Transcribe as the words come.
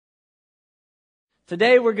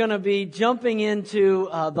Today we're going to be jumping into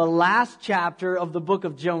the last chapter of the book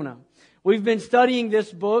of Jonah. We've been studying this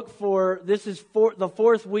book this is the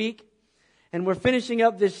fourth week, and we're finishing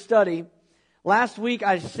up this study. Last week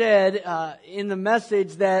I said in the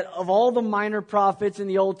message that of all the minor prophets in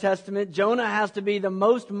the Old Testament, Jonah has to be the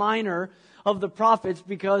most minor of the prophets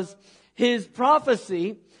because his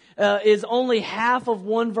prophecy is only half of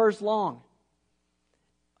one verse long.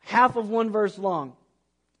 Half of one verse long.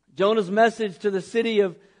 Jonah's message to the city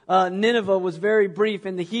of Nineveh was very brief.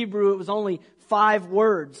 In the Hebrew, it was only 5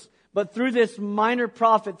 words. But through this minor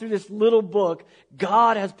prophet, through this little book,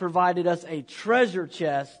 God has provided us a treasure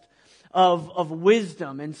chest of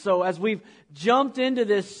wisdom. And so as we've jumped into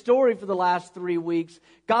this story for the last 3 weeks,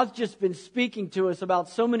 God's just been speaking to us about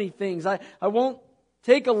so many things. I won't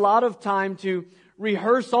take a lot of time to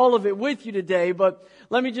rehearse all of it with you today, but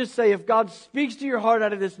let me just say, if God speaks to your heart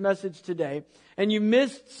out of this message today, and you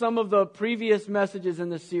missed some of the previous messages in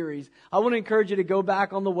the series, I want to encourage you to go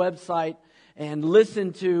back on the website and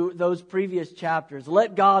listen to those previous chapters.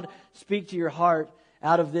 Let God speak to your heart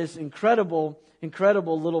out of this incredible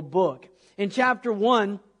little book. In chapter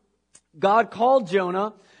 1, God called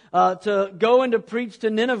Jonah to go and to preach to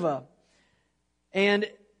Nineveh. And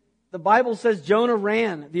the Bible says Jonah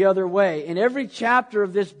ran the other way. In every chapter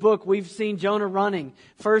of this book, we've seen Jonah running.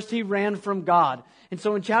 First, he ran from God. And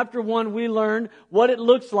so in chapter 1, we learned what it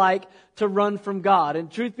looks like to run from God. And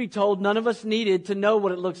truth be told, none of us needed to know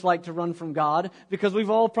what it looks like to run from God because we've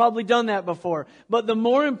all probably done that before. But the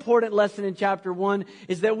more important lesson in chapter 1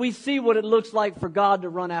 is that we see what it looks like for God to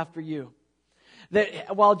run after you.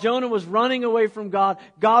 That while Jonah was running away from God,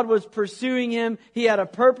 God was pursuing him. He had a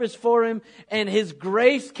purpose for him, and His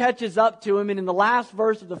grace catches up to him. And in the last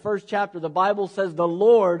verse of the first chapter, the Bible says the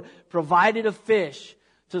Lord provided a fish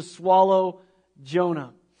to swallow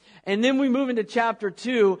Jonah. And then we move into chapter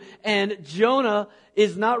 2, and Jonah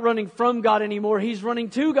is not running from God anymore. He's running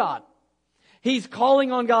to God. He's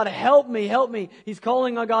calling on God, help me, help me. He's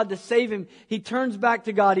calling on God to save him. He turns back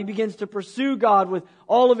to God. He begins to pursue God with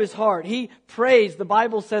all of his heart. He prays. The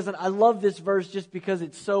Bible says, and I love this verse just because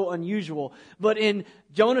it's so unusual. But in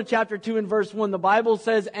Jonah chapter 2 and verse 1, the Bible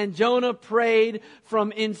says, and Jonah prayed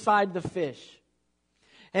from inside the fish.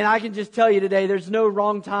 And I can just tell you today, there's no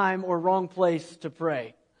wrong time or wrong place to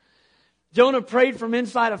pray. Jonah prayed from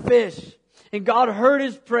inside a fish. And God heard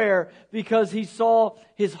his prayer because He saw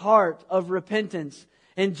his heart of repentance.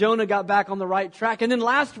 And Jonah got back on the right track. And then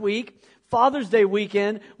last week, Father's Day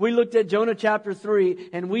weekend, we looked at Jonah chapter 3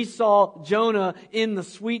 and we saw Jonah in the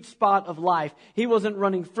sweet spot of life. He wasn't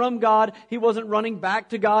running from God. He wasn't running back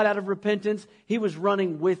to God out of repentance. He was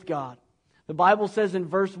running with God. The Bible says in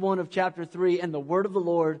verse 1 of chapter 3, and the word of the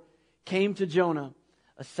Lord came to Jonah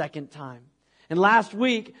a second time. And last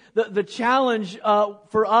week, the challenge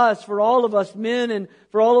for us, for all of us men and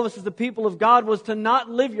for all of us as the people of God was to not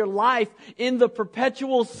live your life in the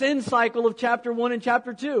perpetual sin cycle of chapter 1 and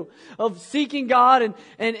chapter 2. Of seeking God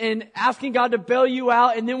and asking God to bail you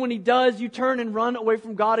out. And then when He does, you turn and run away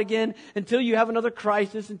from God again until you have another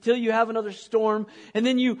crisis, until you have another storm. And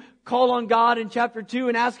then you call on God in chapter 2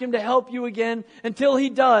 and ask Him to help you again until He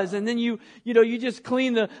does. And then you just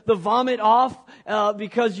clean the vomit off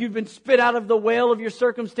because you've been spit out of the whale of your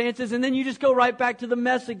circumstances. And then you just go right back to the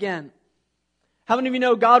mess again. How many of you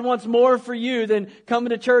know God wants more for you than coming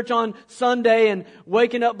to church on Sunday and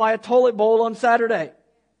waking up by a toilet bowl on Saturday?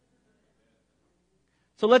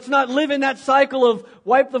 So let's not live in that cycle of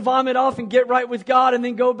wipe the vomit off and get right with God and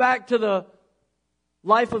then go back to the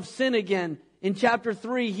life of sin again. In chapter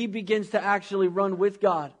 3, he begins to actually run with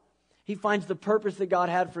God. He finds the purpose that God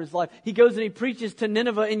had for his life. He goes and he preaches to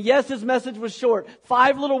Nineveh. And yes, his message was short.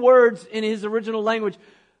 5 little words in his original language.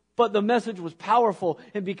 But the message was powerful.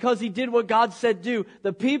 And because he did what God said do,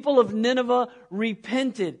 the people of Nineveh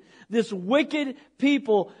repented. This wicked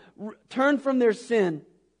people turned from their sin.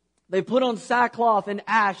 They put on sackcloth and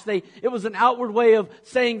ash. It was an outward way of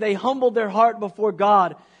saying they humbled their heart before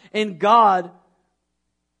God. And God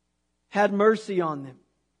had mercy on them.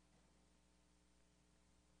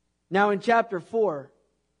 Now in chapter 4,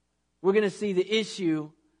 we're going to see the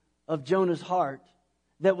issue of Jonah's heart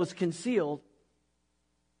that was concealed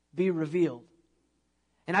be revealed.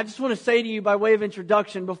 And I just want to say to you by way of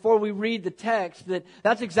introduction, before we read the text, that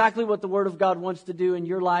that's exactly what the Word of God wants to do in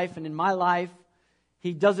your life and in my life.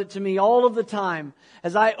 He does it to me all of the time.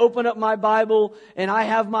 As I open up my Bible and I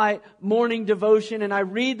have my morning devotion and I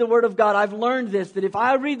read the Word of God, I've learned this, that if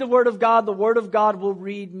I read the Word of God will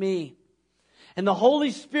read me. And the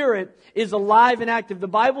Holy Spirit is alive and active. The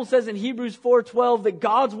Bible says in Hebrews 4:12 that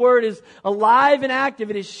God's Word is alive and active.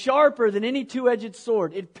 It is sharper than any two-edged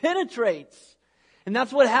sword. It penetrates And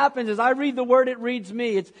that's what happens. As I read the Word, it reads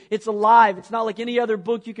me. It's alive. It's not like any other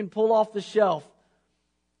book you can pull off the shelf.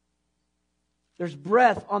 There's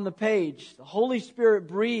breath on the page. The Holy Spirit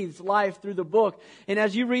breathes life through the book. And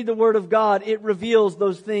as you read the Word of God, it reveals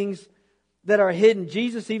those things that are hidden.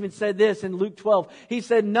 Jesus even said this in Luke 12. He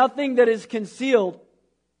said, nothing that is concealed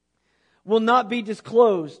will not be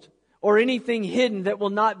disclosed, or anything hidden that will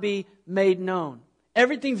not be made known.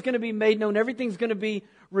 Everything's going to be made known. Everything's going to be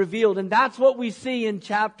revealed. And that's what we see in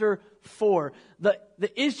chapter 4. The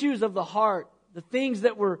issues of the heart, the things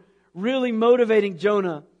that were really motivating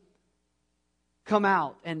Jonah come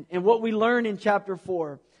out. And what we learn in chapter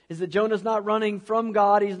 4 is that Jonah's not running from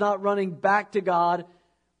God. He's not running back to God.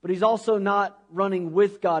 But he's also not running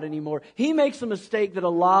with God anymore. He makes a mistake that a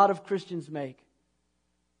lot of Christians make.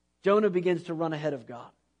 Jonah begins to run ahead of God.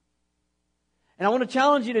 And I want to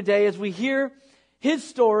challenge you today as we hear his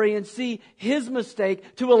story and see his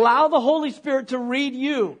mistake to allow the Holy Spirit to read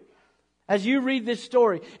you as you read this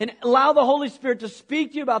story. And allow the Holy Spirit to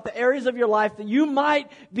speak to you about the areas of your life that you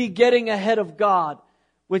might be getting ahead of God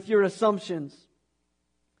with your assumptions.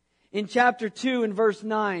 In chapter 2 and verse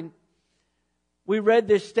 9, we read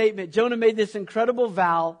this statement. Jonah made this incredible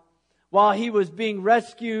vow while he was being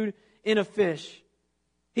rescued in a fish.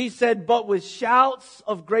 He said, but with shouts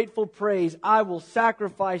of grateful praise, I will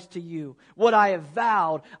sacrifice to you. What I have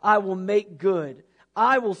vowed, I will make good.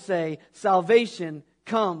 I will say, salvation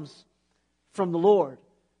comes from the Lord.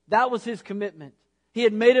 That was his commitment. He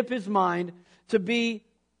had made up his mind to be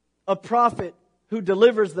a prophet who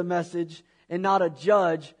delivers the message and not a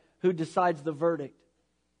judge who decides the verdict.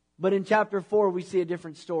 But in chapter 4, we see a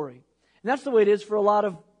different story. And that's the way it is for a lot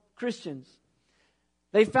of Christians.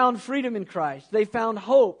 They found freedom in Christ. They found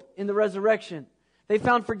hope in the resurrection. They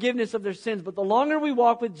found forgiveness of their sins. But the longer we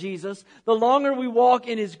walk with Jesus, the longer we walk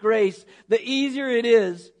in His grace, the easier it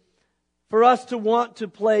is for us to want to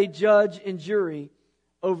play judge and jury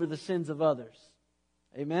over the sins of others.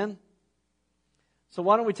 Amen? So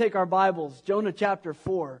why don't we take our Bibles, Jonah chapter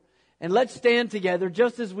 4, and let's stand together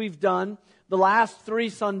just as we've done the last 3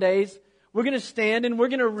 Sundays. We're going to stand and we're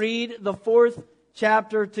going to read the 4th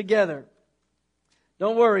chapter together.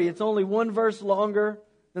 Don't worry, it's only 1 verse longer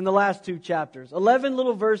than the last 2 chapters. 11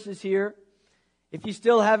 little verses here. If you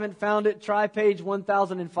still haven't found it, try page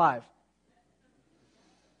 1005.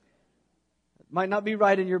 It might not be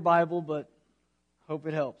right in your Bible, but hope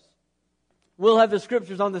it helps. We'll have the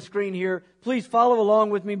scriptures on the screen here. Please follow along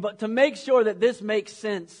with me. But to make sure that this makes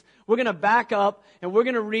sense, we're going to back up and we're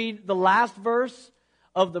going to read the last verse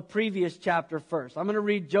of the previous chapter first. I'm going to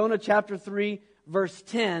read Jonah chapter 3, verse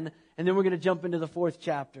 10, and then we're going to jump into the 4th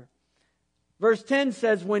chapter. Verse 10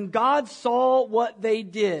 says, when God saw what they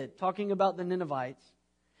did, talking about the Ninevites,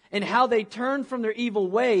 and how they turned from their evil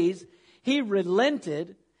ways, He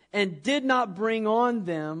relented and did not bring on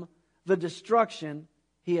them the destruction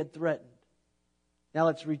He had threatened. Now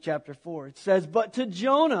let's read chapter 4. It says, but to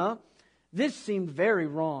Jonah, this seemed very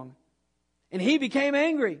wrong, and he became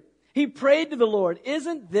angry. He prayed to the Lord,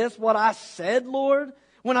 isn't this what I said, Lord,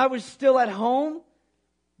 when I was still at home?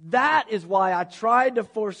 That is why I tried to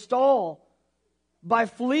forestall by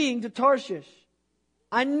fleeing to Tarshish.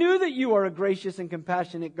 I knew that you are a gracious and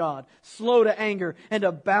compassionate God, slow to anger and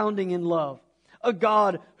abounding in love, a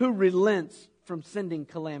God who relents from sending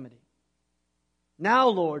calamity. Now,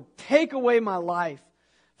 Lord, take away my life,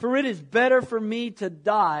 for it is better for me to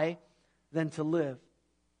die than to live.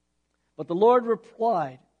 But the Lord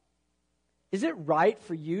replied, is it right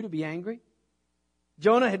for you to be angry?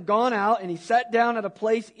 Jonah had gone out and he sat down at a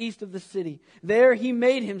place east of the city. There he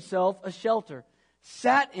made himself a shelter,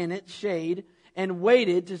 sat in its shade, and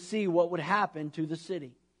waited to see what would happen to the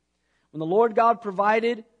city. When the Lord God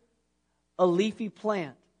provided a leafy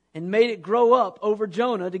plant and made it grow up over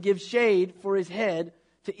Jonah to give shade for his head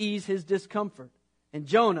to ease his discomfort. And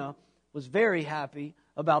Jonah was very happy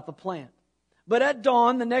about the plant. But at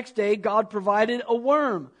dawn the next day, God provided a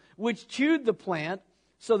worm which chewed the plant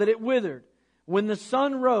so that it withered. When the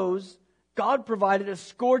sun rose, God provided a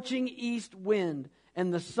scorching east wind,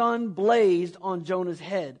 and the sun blazed on Jonah's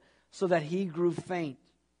head so that he grew faint.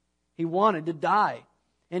 He wanted to die.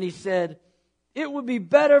 And he said, it would be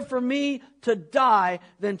better for me to die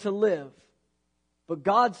than to live. But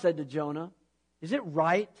God said to Jonah, is it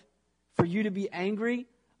right for you to be angry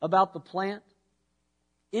about the plant?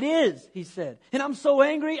 It is, he said. And I'm so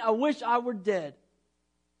angry, I wish I were dead.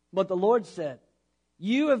 But the Lord said,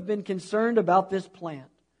 you have been concerned about this plant,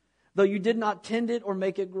 though you did not tend it or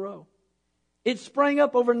make it grow. It sprang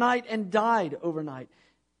up overnight and died overnight.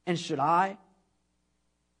 And should I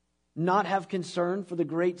not have concern for the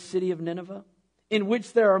great city of Nineveh, in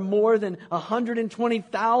which there are more than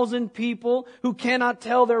 120,000 people who cannot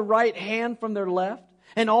tell their right hand from their left,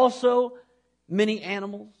 and also many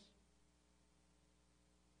animals?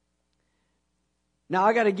 Now,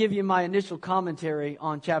 I got to give you my initial commentary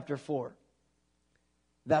on chapter 4.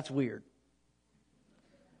 That's weird.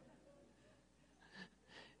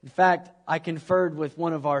 In fact, I conferred with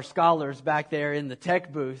one of our scholars back there in the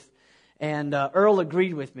tech booth, and Earl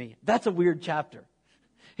agreed with me. That's a weird chapter.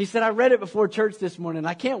 He said, I read it before church this morning.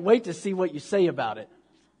 I can't wait to see what you say about it.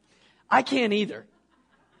 I can't either.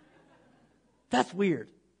 That's weird.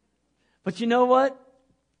 But you know what?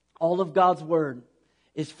 All of God's Word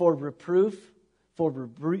is for reproof, for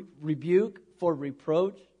rebuke, for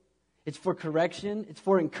reproach. It's for correction. It's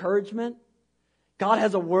for encouragement. God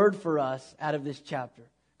has a word for us out of this chapter.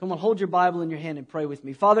 Come on, hold your Bible in your hand and pray with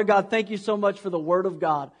me. Father God, thank you so much for the Word of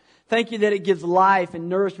God. Thank you that it gives life and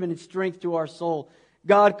nourishment and strength to our soul.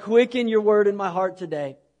 God, quicken your Word in my heart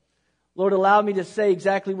today. Lord, allow me to say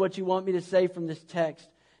exactly what you want me to say from this text.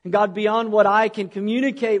 And God, beyond what I can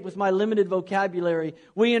communicate with my limited vocabulary,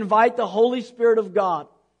 we invite the Holy Spirit of God,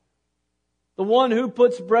 the one who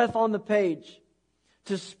puts breath on the page,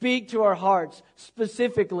 to speak to our hearts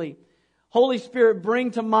specifically. Holy Spirit, bring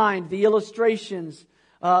to mind the illustrations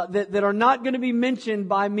that are not going to be mentioned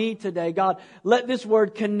by me today. God, let this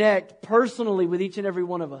word connect personally with each and every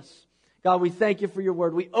one of us. God, we thank you for your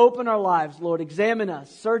word. We open our lives, Lord. Examine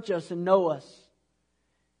us, search us, and know us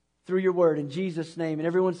through your word. In Jesus' name. And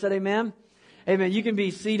everyone said amen? Amen. You can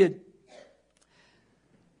be seated.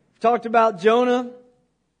 We've talked about Jonah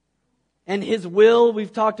and his will.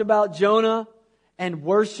 We've talked about Jonah and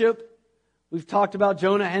worship. We've talked about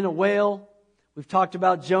Jonah and a whale. We've talked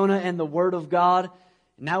about Jonah and the Word of God.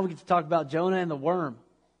 And now we get to talk about Jonah and the worm.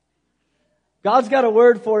 God's got a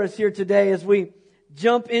word for us here today as we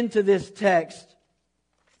jump into this text.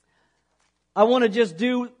 I want to just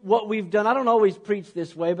do what we've done. I don't always preach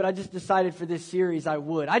this way, but I just decided for this series I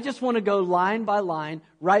would. I just want to go line by line,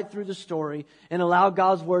 right through the story, and allow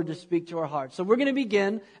God's Word to speak to our hearts. So we're going to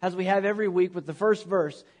begin, as we have every week, with the first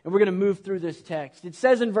verse, and we're going to move through this text. It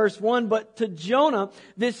says in verse 1, "But to Jonah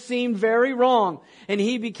this seemed very wrong, and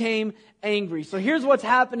he became angry." So here's what's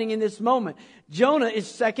happening in this moment. Jonah is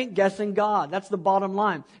second-guessing God. That's the bottom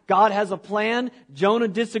line. God has a plan. Jonah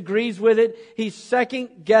disagrees with it. He's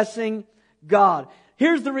second-guessing God.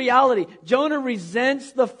 Here's the reality. Jonah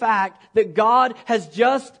resents the fact that God has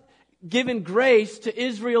just given grace to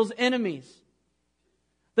Israel's enemies.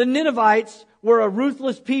 The Ninevites were a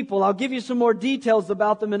ruthless people. I'll give you some more details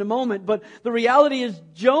about them in a moment. But the reality is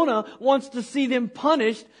Jonah wants to see them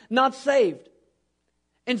punished, not saved.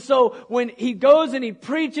 And so when he goes and he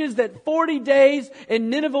preaches that 40 days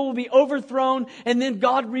and Nineveh will be overthrown, and then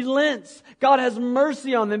God relents. God has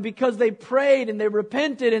mercy on them because they prayed and they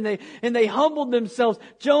repented and they humbled themselves.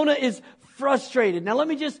 Jonah is frustrated. Now let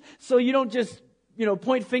me just, so you don't just,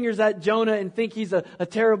 point fingers at Jonah and think he's a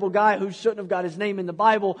terrible guy who shouldn't have got his name in the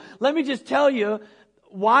Bible. Let me just tell you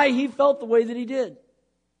why he felt the way that he did.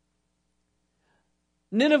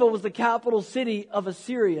 Nineveh was the capital city of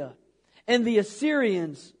Assyria. And the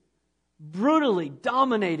Assyrians brutally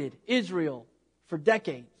dominated Israel for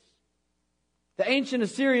decades. The ancient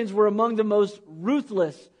Assyrians were among the most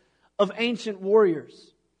ruthless of ancient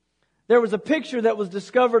warriors. There was a picture that was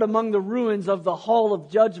discovered among the ruins of the Hall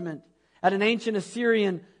of Judgment at an ancient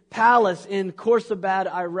Assyrian palace in Khorsabad,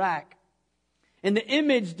 Iraq. And the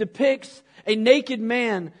image depicts a naked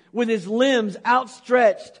man with his limbs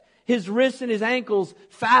outstretched, his wrists and his ankles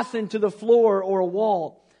fastened to the floor or a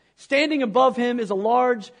wall. Standing above him is a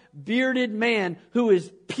large, bearded man who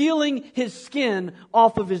is peeling his skin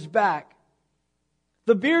off of his back.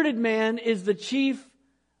 The bearded man is the chief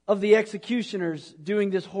of the executioners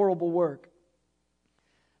doing this horrible work.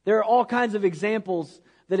 There are all kinds of examples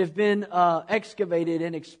that have been excavated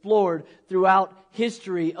and explored throughout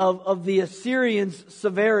history of the Assyrians'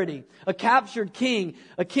 severity. A captured king,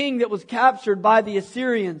 a king that was captured by the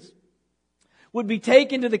Assyrians, would be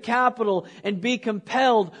taken to the capital and be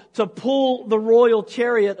compelled to pull the royal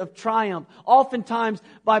chariot of triumph, oftentimes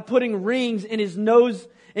by putting rings in his nose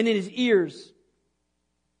and in his ears.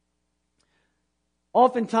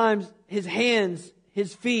 Oftentimes his hands,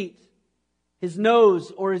 his feet, his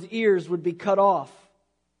nose or his ears would be cut off.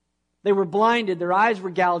 They were blinded, their eyes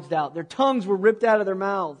were gouged out, their tongues were ripped out of their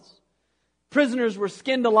mouths. Prisoners were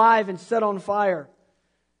skinned alive and set on fire.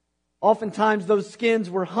 Oftentimes those skins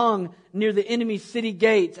were hung near the enemy city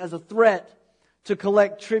gates as a threat to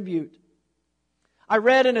collect tribute. I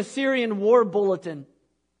read an Assyrian war bulletin,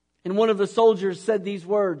 and one of the soldiers said these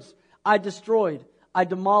words: "I destroyed, I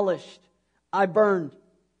demolished, I burned,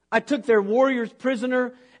 I took their warriors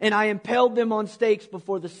prisoner, and I impaled them on stakes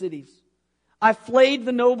before the cities. I flayed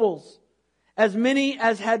the nobles, as many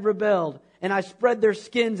as had rebelled, and I spread their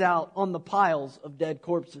skins out on the piles of dead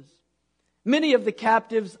corpses. Many of the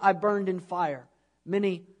captives I burned in fire.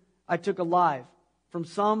 Many I took alive. From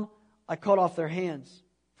some I cut off their hands.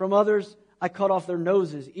 From others I cut off their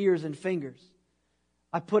noses, ears, and fingers.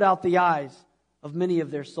 I put out the eyes of many of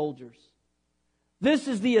their soldiers. This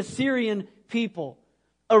is the Assyrian people,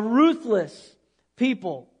 a ruthless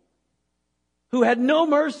people who had no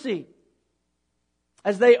mercy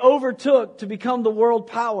as they overtook to become the world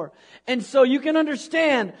power. And so you can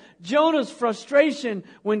understand Jonah's frustration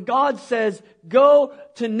when God says, go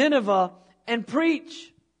to Nineveh and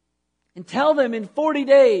preach and tell them in 40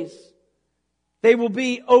 days they will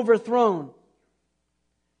be overthrown.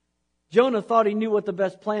 Jonah thought he knew what the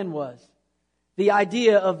best plan was. The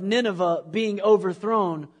idea of Nineveh being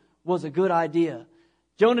overthrown was a good idea.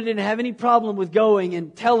 Jonah didn't have any problem with going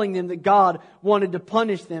and telling them that God wanted to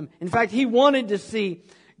punish them. In fact, he wanted to see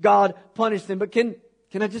God punish them. But can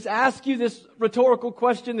I just ask you this rhetorical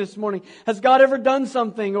question this morning? Has God ever done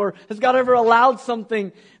something, or has God ever allowed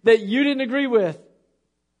something that you didn't agree with?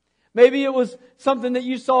 Maybe it was something that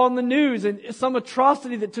you saw on the news and some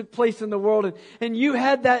atrocity that took place in the world, and you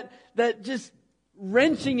had that just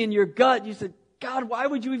wrenching in your gut. You said, God, why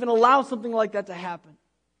would you even allow something like that to happen?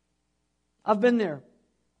 I've been there.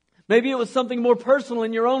 Maybe it was something more personal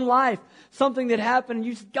in your own life, something that happened, and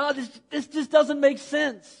you said, God, this just doesn't make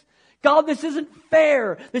sense. God, this isn't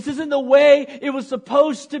fair. This isn't the way it was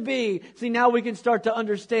supposed to be. See, now we can start to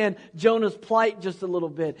understand Jonah's plight just a little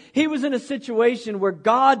bit. He was in a situation where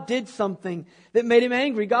God did something that made him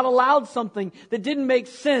angry. God allowed something that didn't make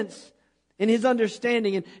sense in his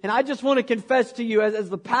understanding. And I just want to confess to you, as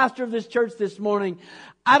the pastor of this church this morning,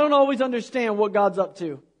 I don't always understand what God's up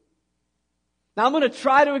to. Now, I'm going to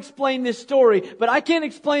try to explain this story, but I can't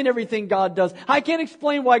explain everything God does. I can't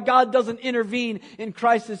explain why God doesn't intervene in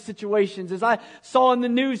crisis situations. As I saw in the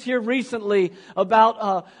news here recently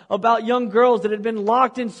about young girls that had been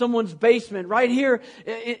locked in someone's basement right here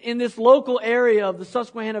in this local area of the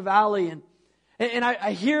Susquehanna Valley. And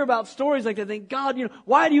I hear about stories like that. I think, God,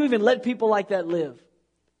 why do you even let people like that live?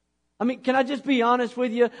 I mean, can I just be honest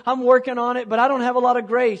with you? I'm working on it, but I don't have a lot of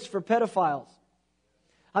grace for pedophiles.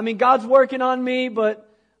 I mean, God's working on me, but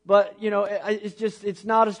it's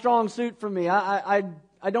not a strong suit for me. I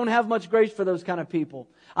don't have much grace for those kind of people.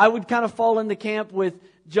 I would kind of fall in the camp with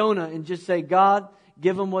Jonah and just say, God,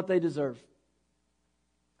 give them what they deserve.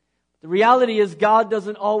 The reality is God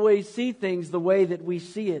doesn't always see things the way that we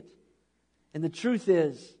see it. And the truth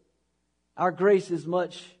is, our grace is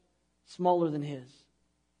much smaller than His.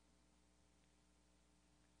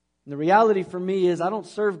 And the reality for me is I don't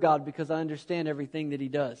serve God because I understand everything that He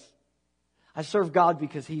does. I serve God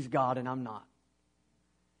because He's God and I'm not.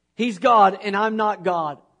 He's God and I'm not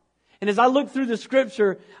God. And as I look through the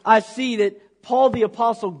Scripture, I see that Paul the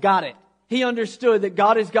Apostle got it. He understood that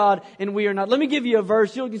God is God and we are not. Let me give you a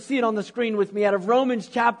verse. You can see it on the screen with me out of Romans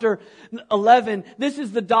chapter 11. This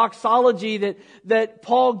is the doxology that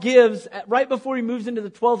Paul gives right before he moves into the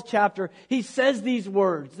 12th chapter. He says these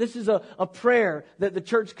words. This is a prayer that the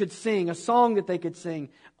church could sing, a song that they could sing.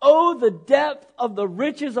 Oh, the depth of the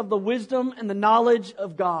riches of the wisdom and the knowledge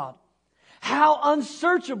of God. How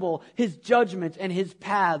unsearchable His judgments and His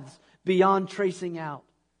paths beyond tracing out.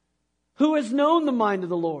 Who has known the mind of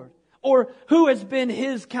the Lord? Or who has been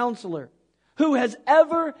His counselor? Who has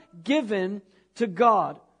ever given to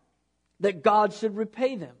God that God should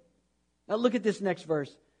repay them? Now look at this next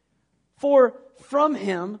verse. For from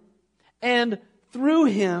Him and through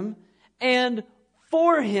Him and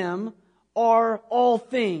for Him are all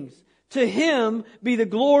things. To Him be the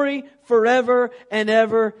glory forever and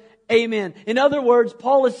ever. Amen. In other words,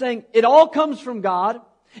 Paul is saying it all comes from God.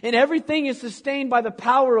 And everything is sustained by the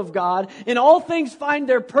power of God. And all things find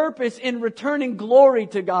their purpose in returning glory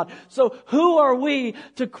to God. So who are we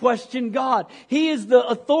to question God? He is the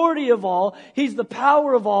authority of all. He's the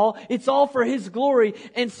power of all. It's all for His glory.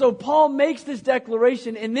 And so Paul makes this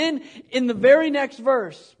declaration. And then in the very next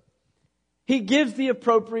verse, he gives the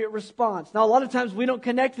appropriate response. Now, a lot of times we don't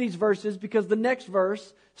connect these verses because the next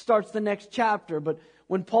verse starts the next chapter. But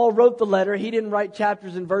when Paul wrote the letter, he didn't write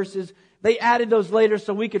chapters and verses. They added those later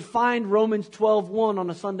so we could find Romans 12:1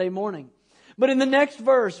 on a Sunday morning. But in the next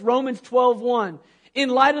verse, Romans 12:1, in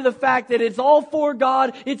light of the fact that it's all for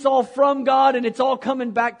God, it's all from God, and it's all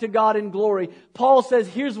coming back to God in glory, Paul says,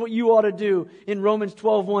 here's what you ought to do in Romans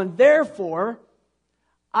 12:1. Therefore,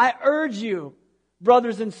 I urge you,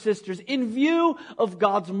 brothers and sisters, in view of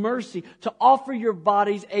God's mercy, to offer your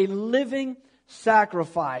bodies a living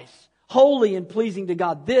sacrifice, holy and pleasing to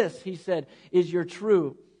God. This, he said, is your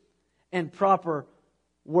true and proper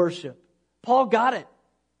worship. Paul got it.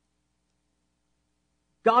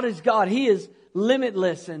 God is God. He is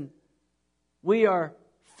limitless and we are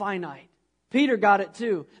finite. Peter got it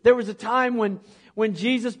too. There was a time when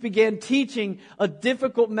Jesus began teaching a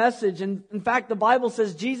difficult message. And in fact, the Bible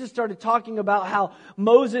says Jesus started talking about how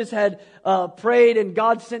Moses had prayed and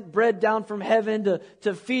God sent bread down from heaven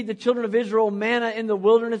to feed the children of Israel manna in the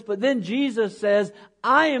wilderness. But then Jesus says,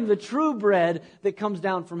 I am the true bread that comes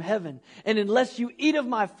down from heaven. And unless you eat of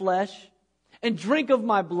my flesh and drink of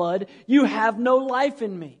my blood, you have no life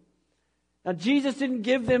in me. Now, Jesus didn't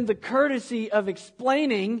give them the courtesy of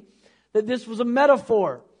explaining that this was a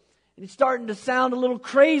metaphor. And it's starting to sound a little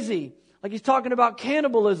crazy, like he's talking about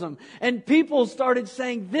cannibalism. And people started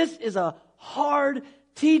saying, this is a hard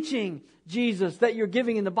teaching, Jesus, that you're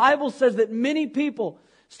giving. And the Bible says that many people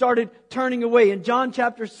started turning away. In John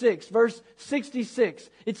chapter 6, verse 66,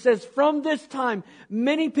 it says, from this time,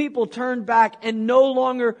 many people turned back and no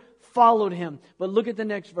longer followed him. But look at the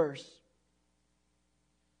next verse.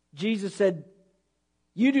 Jesus said,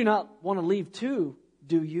 you do not want to leave too,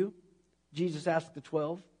 do you? Jesus asked the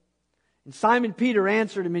 12. And Simon Peter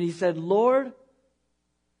answered him and he said, Lord,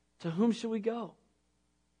 to whom shall we go?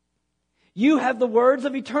 You have the words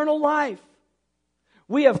of eternal life.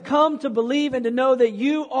 We have come to believe and to know that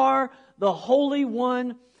you are the Holy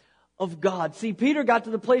One of God. See, Peter got to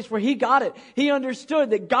the place where he got it. He understood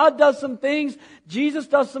that God does some things, Jesus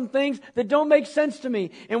does some things that don't make sense to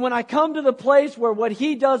me. And when I come to the place where what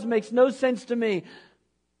he does makes no sense to me,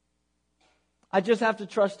 I just have to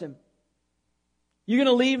trust him. You're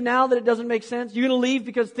going to leave now that it doesn't make sense? You're going to leave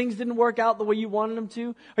because things didn't work out the way you wanted them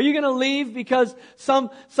to? Are you going to leave because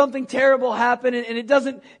something terrible happened and it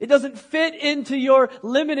doesn't fit into your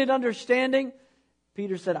limited understanding?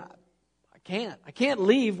 Peter said, I can't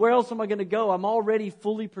leave. Where else am I going to go? I'm already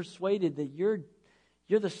fully persuaded that you're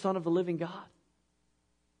the Son of the living God.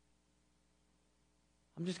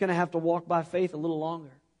 I'm just going to have to walk by faith a little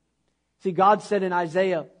longer. See, God said in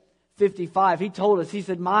Isaiah 55, He told us, He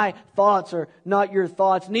said, my thoughts are not your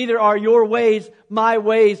thoughts, neither are your ways my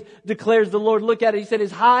ways, declares the Lord. Look at it. He said,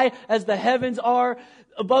 as high as the heavens are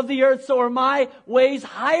above the earth, so are my ways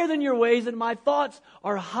higher than your ways, and my thoughts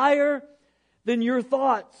are higher than your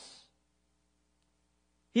thoughts.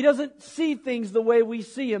 He doesn't see things the way we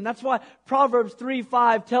see them. That's why Proverbs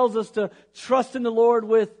 3:5 tells us to trust in the Lord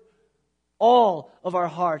with all of our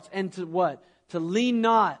hearts, and to what? To lean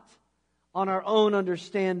not on our own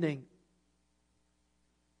understanding.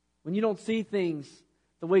 When you don't see things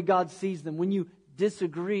the way God sees them, when you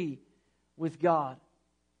disagree with God,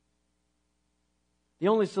 the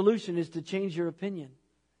only solution is to change your opinion.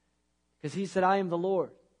 Because He said, I am the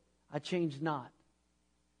Lord, I change not.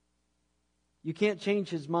 You can't change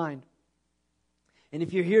His mind. And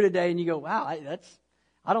if you're here today and you go, wow,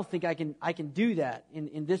 I don't think I can do that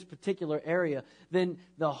in this particular area, then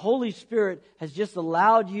the Holy Spirit has just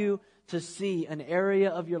allowed you to see an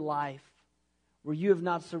area of your life where you have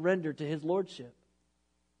not surrendered to His Lordship.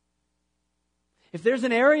 If there's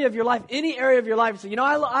an area of your life, any area of your life, so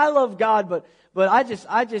I love God, but I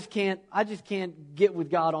just can't get with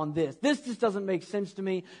God on this. This just doesn't make sense to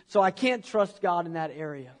me, so I can't trust God in that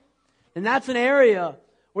area. And that's an area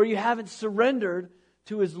where you haven't surrendered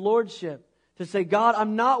to His Lordship. To say, God,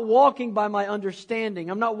 I'm not walking by my understanding.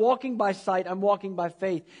 I'm not walking by sight. I'm walking by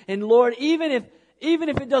faith. And Lord, even if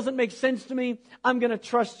it doesn't make sense to me, I'm going to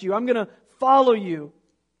trust You. I'm going to follow You.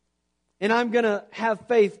 And I'm going to have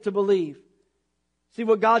faith to believe. See,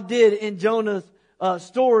 what God did in Jonah's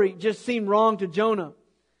story just seemed wrong to Jonah.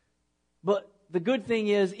 But the good thing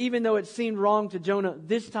is, even though it seemed wrong to Jonah,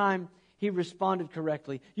 this time he responded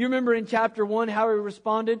correctly. You remember in chapter 1 how he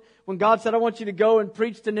responded? When God said, I want you to go and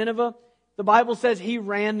preach to Nineveh, the Bible says he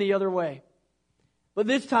ran the other way. But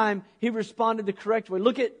this time he responded the correct way.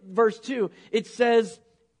 Look at verse 2. It says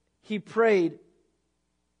he prayed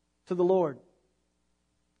to the Lord.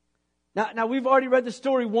 Now we've already read the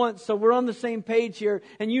story once, so we're on the same page here.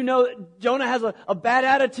 And you know Jonah has a bad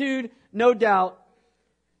attitude, no doubt.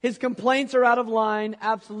 His complaints are out of line,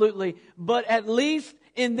 absolutely. But at least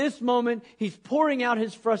in this moment, he's pouring out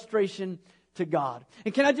his frustration to God.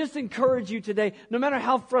 And can I just encourage you today, no matter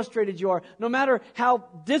how frustrated you are, no matter how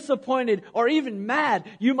disappointed or even mad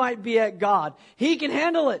you might be at God, He can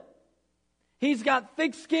handle it. He's got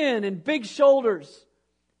thick skin and big shoulders.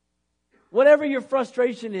 Whatever your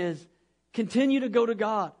frustration is, continue to go to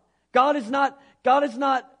God. God is not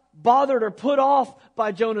bothered or put off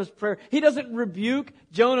by Jonah's prayer. He doesn't rebuke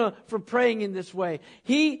Jonah for praying in this way.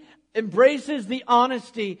 He embraces the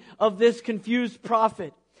honesty of this confused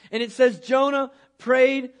prophet. And it says Jonah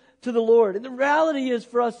prayed to the Lord. And the reality is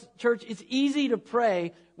for us, church, it's easy to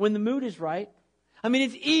pray when the mood is right. I mean,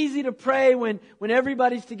 it's easy to pray when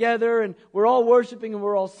everybody's together and we're all worshiping and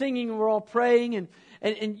we're all singing and we're all praying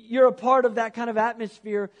and you're a part of that kind of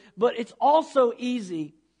atmosphere. But it's also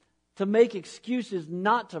easy to make excuses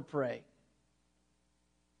not to pray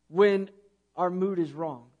when our mood is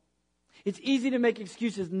wrong. It's easy to make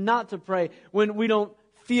excuses not to pray when we don't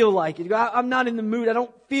feel like it. I'm not in the mood. I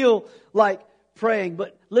don't feel like praying.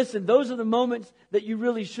 But listen, those are the moments that you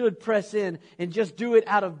really should press in and just do it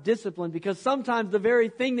out of discipline, because sometimes the very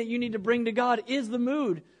thing that you need to bring to God is the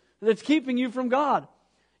mood that's keeping you from God.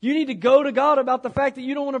 You need to go to God about the fact that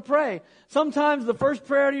you don't want to pray. Sometimes the first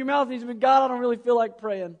prayer out of your mouth needs to be, God, I don't really feel like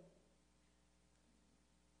praying.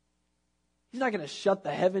 He's not going to shut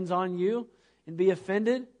the heavens on you and be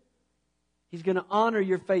offended. He's going to honor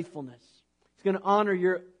your faithfulness. He's going to honor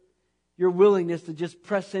your willingness to just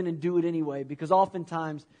press in and do it anyway, because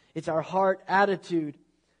oftentimes it's our heart attitude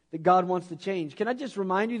that God wants to change. Can I just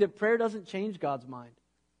remind you that prayer doesn't change God's mind?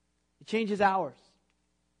 It changes ours.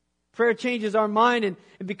 Prayer changes our mind, and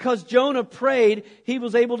because Jonah prayed, he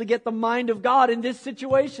was able to get the mind of God in this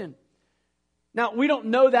situation. Now, we don't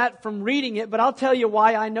know that from reading it, but I'll tell you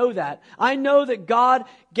why I know that. I know that God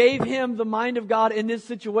gave him the mind of God in this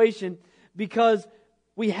situation because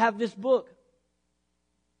we have this book.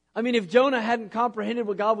 I mean, if Jonah hadn't comprehended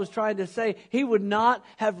what God was trying to say, he would not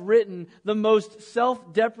have written the most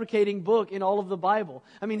self-deprecating book in all of the Bible.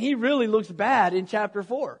 I mean, he really looks bad in chapter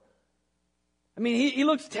 4. I mean, he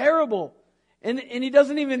looks terrible. And he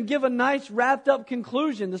doesn't even give a nice wrapped up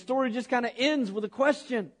conclusion. The story just kind of ends with a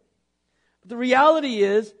question. But the reality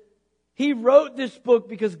is, he wrote this book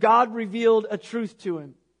because God revealed a truth to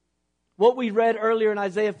him. What we read earlier in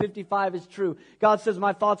Isaiah 55 is true. God says,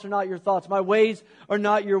 my thoughts are not your thoughts. My ways are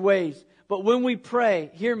not your ways. But when we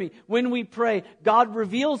pray, hear me, when we pray, God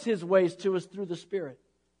reveals His ways to us through the Spirit.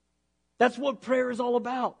 That's what prayer is all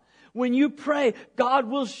about. When you pray, God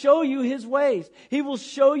will show you His ways. He will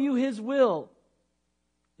show you His will.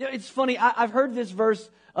 You know, it's funny, I've heard this verse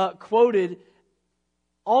quoted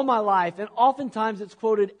all my life, and oftentimes it's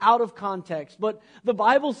quoted out of context. But the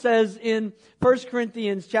Bible says in 1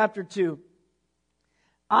 Corinthians chapter 2,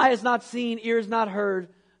 eye has not seen, ear has not heard,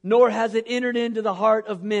 nor has it entered into the heart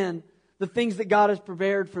of men the things that God has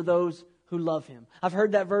prepared for those who love Him. I've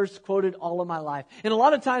heard that verse quoted all of my life. And a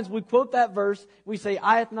lot of times we quote that verse, we say,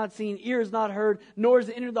 eye hath not seen, ear has not heard, nor has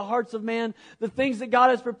it entered the hearts of man the things that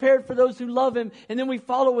God has prepared for those who love Him. And then we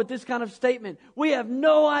follow with this kind of statement. We have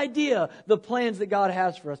no idea the plans that God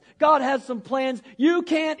has for us. God has some plans you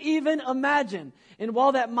can't even imagine. And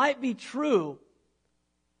while that might be true,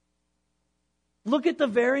 look at the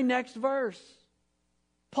very next verse.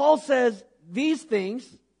 Paul says, these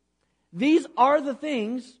are the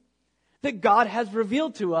things that God has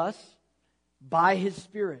revealed to us by His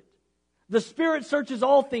Spirit. The Spirit searches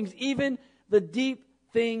all things, even the deep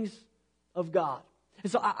things of God.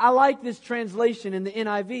 And so I like this translation in the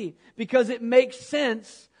NIV because it makes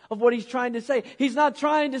sense of what he's trying to say. He's not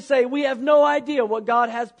trying to say we have no idea what God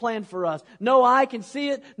has planned for us. No eye can see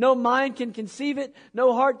it. No mind can conceive it.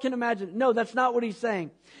 No heart can imagine it. No, that's not what he's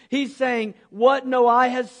saying. He's saying what no eye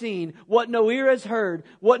has seen, what no ear has heard,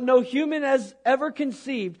 what no human has ever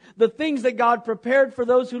conceived, the things that God prepared for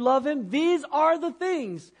those who love Him, these are the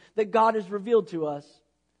things that God has revealed to us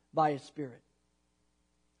by His Spirit.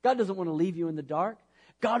 God doesn't want to leave you in the dark.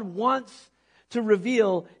 God wants to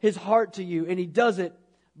reveal His heart to you, and He does it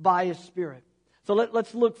by His Spirit. So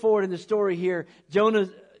let's look forward in the story here.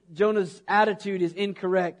 Jonah's attitude is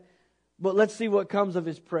incorrect, but let's see what comes of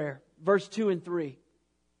his prayer. Verse 2 and 3.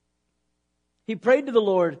 He prayed to the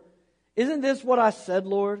Lord, isn't this what I said,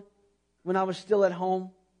 Lord, when I was still at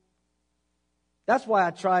home? That's why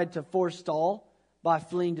I tried to forestall by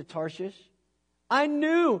fleeing to Tarshish. I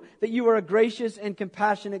knew that you are a gracious and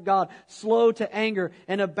compassionate God, slow to anger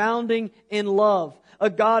and abounding in love, a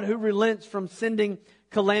God who relents from sending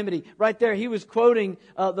calamity. Right there, he was quoting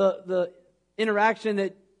the interaction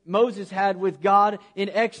that Moses had with God in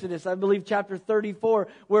Exodus, I believe chapter 34,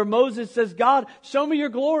 where Moses says, God, show me your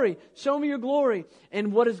glory. Show me your glory.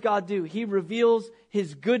 And what does God do? He reveals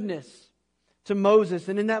His goodness to Moses.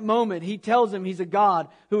 And in that moment, He tells him He's a God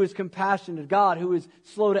who is compassionate, God who is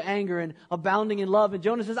slow to anger and abounding in love. And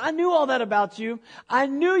Jonah says, I knew all that about you. I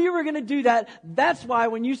knew you were going to do that. That's why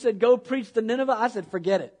when you said, go preach to Nineveh, I said,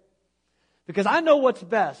 forget it. Because I know what's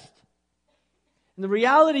best. And the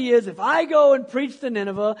reality is, if I go and preach to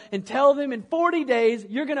Nineveh and tell them in 40 days,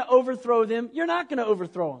 you're going to overthrow them, you're not going to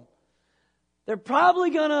overthrow them. They're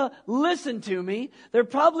probably going to listen to me. They're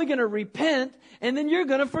probably going to repent, and then you're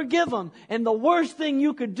going to forgive them. And the worst thing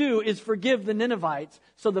you could do is forgive the Ninevites.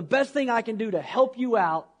 So the best thing I can do to help you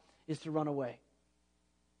out is to run away.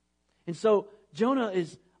 And so Jonah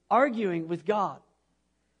is arguing with God.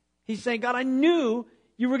 He's saying, God, I knew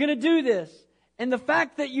you were going to do this. And the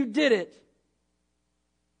fact that you did it,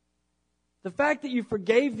 the fact that you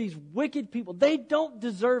forgave these wicked people, they don't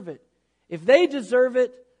deserve it. If they deserve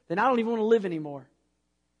it, then I don't even want to live anymore.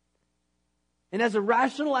 And as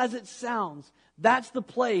irrational as it sounds, that's the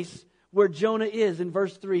place where Jonah is in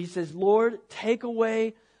verse 3. He says, Lord, take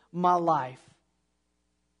away my life.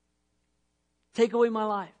 Take away my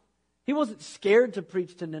life. He wasn't scared to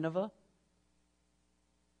preach to Nineveh.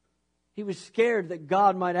 He was scared that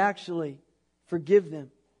God might actually forgive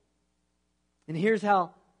them. And here's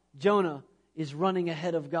how Jonah is running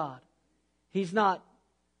ahead of God. He's not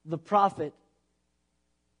the prophet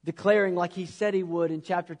declaring like he said he would in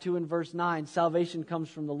chapter 2 and verse 9, salvation comes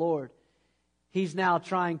from the Lord. He's now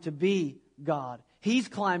trying to be God. He's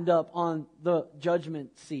climbed up on the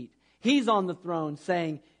judgment seat. He's on the throne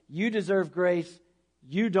saying, you deserve grace,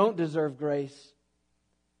 you don't deserve grace.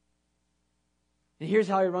 And here's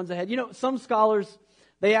how he runs ahead. You know, some scholars,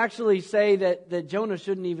 they actually say that Jonah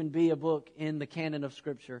shouldn't even be a book in the canon of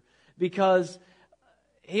Scripture because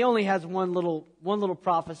he only has one little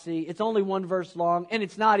prophecy. It's only one verse long, and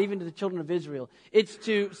it's not even to the children of Israel. It's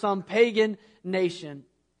to some pagan nation.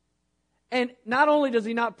 And not only does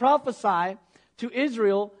he not prophesy to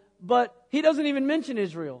Israel, but he doesn't even mention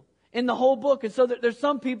Israel in the whole book. And so there's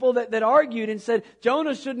some people that argued and said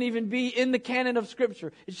Jonah shouldn't even be in the canon of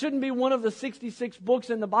Scripture. It shouldn't be one of the 66 books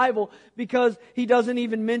in the Bible because he doesn't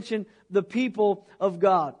even mention the people of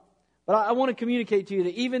God. But I want to communicate to you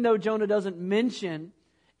that even though Jonah doesn't mention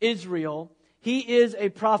Israel, he is a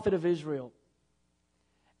prophet of Israel.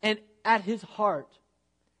 And at his heart,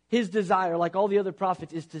 his desire, like all the other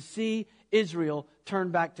prophets, is to see Israel turn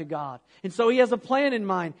back to God. And so he has a plan in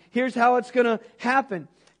mind. Here's how it's going to happen.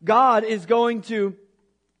 God is going to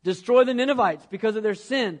destroy the Ninevites because of their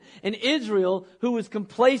sin. And Israel, who was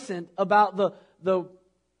complacent about the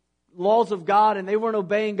laws of God and they weren't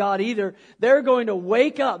obeying God either, they're going to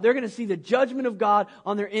wake up. They're going to see the judgment of God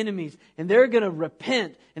on their enemies. And they're going to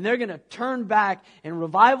repent. And they're going to turn back. And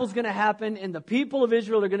revival's going to happen. And the people of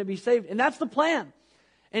Israel are going to be saved. And that's the plan.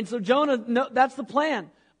 And so Jonah, that's the plan.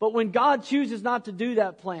 But when God chooses not to do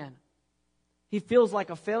that plan, he feels like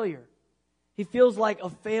a failure. He feels like a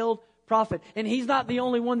failed prophet. And he's not the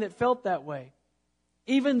only one that felt that way.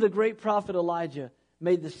 Even the great prophet Elijah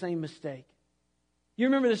made the same mistake. You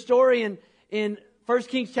remember the story in 1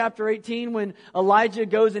 Kings chapter 18 when Elijah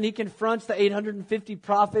goes and he confronts the 850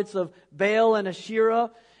 prophets of Baal and Asherah.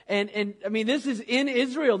 And I mean, this is in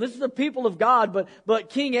Israel. This is the people of God. But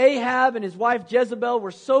King Ahab and his wife Jezebel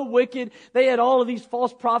were so wicked. They had all of these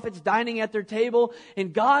false prophets dining at their table.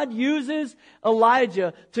 And God uses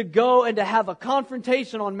Elijah to go and to have a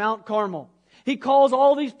confrontation on Mount Carmel. He calls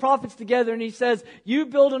all these prophets together and he says, you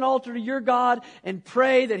build an altar to your God and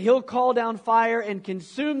pray that he'll call down fire and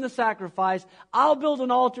consume the sacrifice. I'll build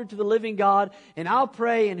an altar to the living God and I'll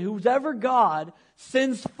pray, and whoever God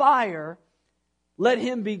sends fire, let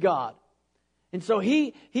him be God. And so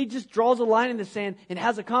he just draws a line in the sand and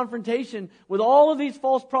has a confrontation with all of these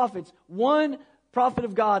false prophets. One prophet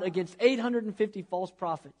of God against 850 false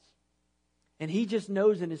prophets. And he just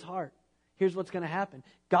knows in his heart, here's what's going to happen.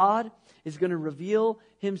 God is going to reveal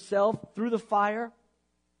himself through the fire.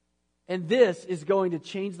 And this is going to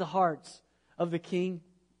change the hearts of the king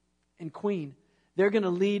and queen. They're going to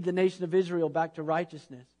lead the nation of Israel back to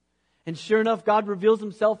righteousness. And sure enough, God reveals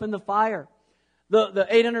himself in the fire. The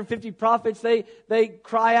 850 prophets, they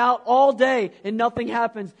cry out all day and nothing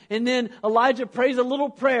happens. And then Elijah prays a little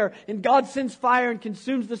prayer and God sends fire and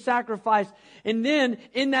consumes the sacrifice. And then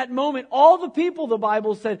in that moment, all the people, the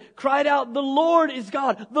Bible said, cried out, the Lord is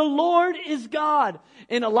God. The Lord is God.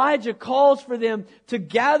 And Elijah calls for them to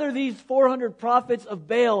gather these 400 prophets of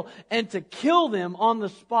Baal and to kill them on the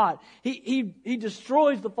spot. He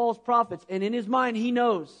destroys the false prophets. And in his mind, he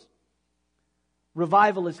knows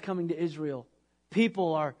revival is coming to Israel.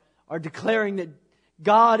 People are declaring that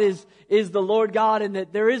God is the Lord God and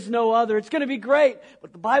that there is no other. It's going to be great.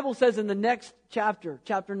 But the Bible says in the next chapter,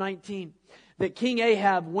 chapter 19, that King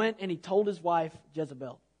Ahab went and he told his wife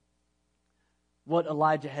Jezebel what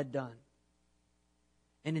Elijah had done.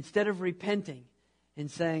 And instead of repenting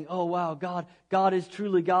and saying, oh wow, God is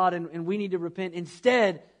truly God and we need to repent.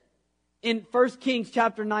 Instead, in 1 Kings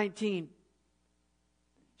chapter 19,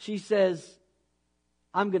 she says,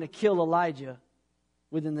 I'm going to kill Elijah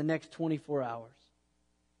within the next 24 hours.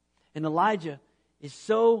 And Elijah is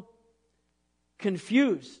so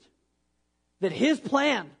confused that his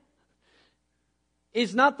plan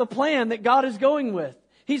is not the plan that God is going with.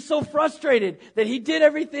 He's so frustrated that he did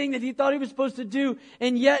everything that he thought he was supposed to do,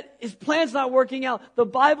 and yet his plan's not working out. The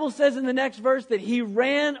Bible says in the next verse that he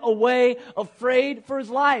ran away afraid for his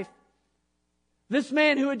life. This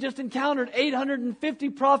man who had just encountered 850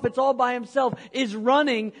 prophets all by himself is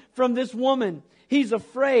running from this woman. He's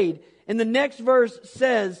afraid. And the next verse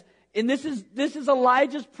says, and this is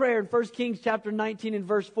Elijah's prayer in 1 Kings chapter 19 and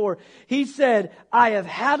verse 4. He said, I have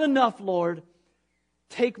had enough, Lord.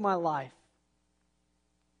 Take my life.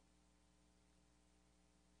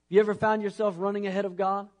 You ever found yourself running ahead of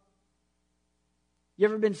God? You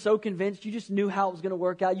ever been so convinced you just knew how it was going to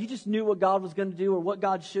work out? You just knew what God was going to do or what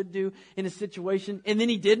God should do in a situation, and then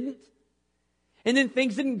He didn't? And then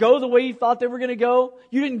things didn't go the way you thought they were going to go?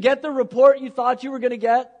 You didn't get the report you thought you were going to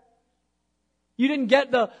get? You didn't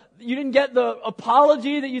get the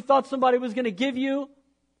apology that you thought somebody was going to give you?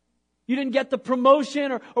 You didn't get the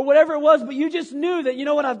promotion or whatever it was, but you just knew that, you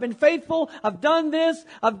know what, I've been faithful, I've done this,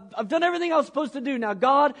 I've done everything I was supposed to do. Now,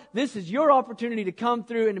 God, this is your opportunity to come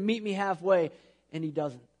through and to meet me halfway. And He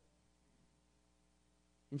doesn't.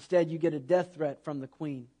 Instead, you get a death threat from the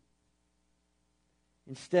queen.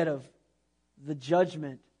 Instead of the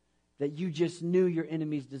judgment that you just knew your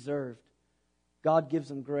enemies deserved, God gives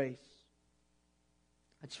them grace.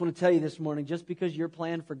 I just want to tell you this morning, just because your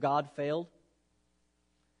plan for God failed,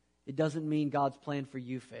 it doesn't mean God's plan for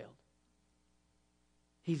you failed.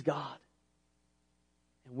 He's God.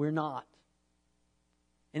 And we're not.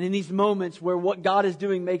 And in these moments where what God is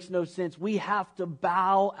doing makes no sense, we have to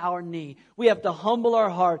bow our knee. We have to humble our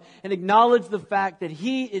heart and acknowledge the fact that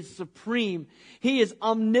He is supreme. He is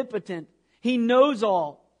omnipotent. He knows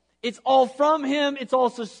all. It's all from Him. It's all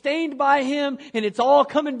sustained by Him. And it's all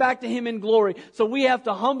coming back to Him in glory. So we have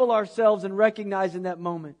to humble ourselves and recognize in that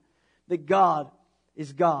moment that God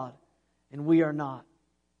is God and we are not.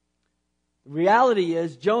 The reality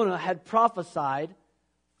is Jonah had prophesied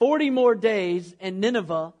 40 more days and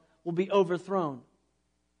Nineveh will be overthrown.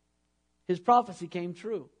 His prophecy came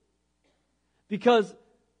true. Because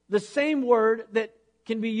the same word that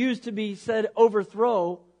can be used to be said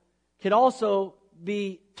overthrow can also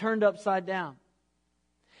be turned upside down.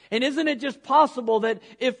 And isn't it just possible that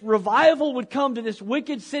if revival would come to this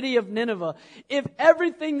wicked city of Nineveh, if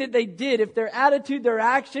everything that they did, if their attitude, their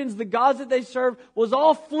actions, the gods that they served was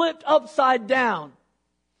all flipped upside down,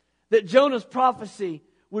 that Jonah's prophecy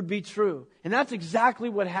would be true. And that's exactly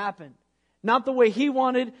what happened. Not the way he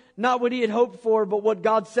wanted, not what he had hoped for, but what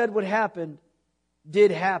God said would happen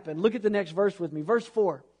did happen. Look at the next verse with me. Verse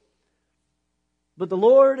 4. But the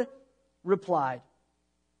Lord replied,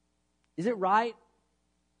 is it right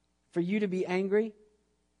for you to be angry?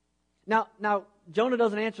 Now, Jonah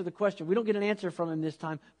doesn't answer the question. We don't get an answer from him this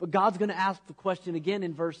time, but God's going to ask the question again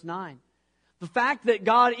in verse 9. The fact that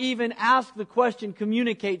God even asked the question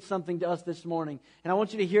communicates something to us this morning. And I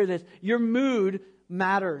want you to hear this. Your mood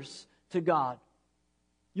matters to God.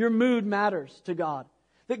 Your mood matters to God.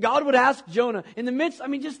 That God would ask Jonah in the midst,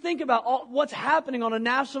 just think about what's happening on a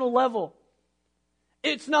national level.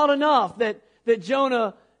 It's not enough that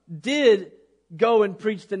Jonah did go and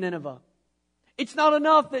preach to Nineveh. It's not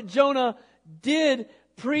enough that Jonah did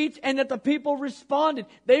preach and that the people responded.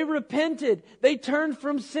 They repented. They turned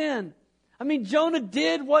from sin. Jonah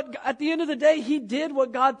did at the end of the day, he did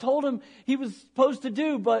what God told him he was supposed to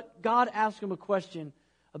do, but God asked him a question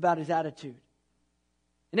about his attitude.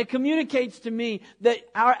 And it communicates to me that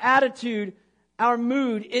our attitude, our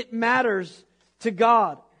mood, it matters to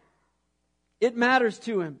God. It matters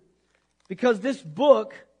to Him. Because this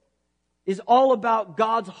book is all about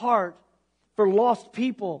God's heart for lost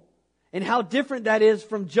people and how different that is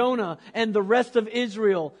from Jonah and the rest of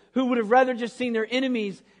Israel, who would have rather just seen their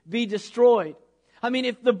enemies be destroyed.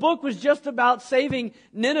 If the book was just about saving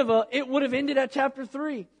Nineveh, it would have ended at chapter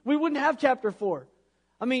 3. We wouldn't have chapter 4.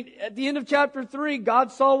 At the end of chapter 3,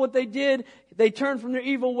 God saw what they did. They turned from their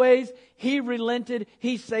evil ways. He relented.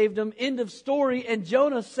 He saved them. End of story. And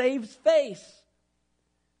Jonah saves face.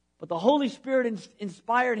 But the Holy Spirit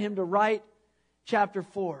inspired him to write chapter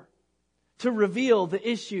 4, to reveal the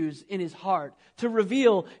issues in his heart, to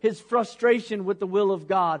reveal his frustration with the will of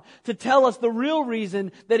God, to tell us the real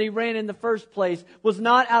reason that he ran in the first place was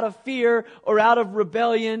not out of fear or out of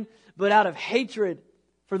rebellion, but out of hatred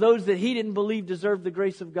for those that he didn't believe deserved the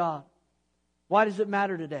grace of God. Why does it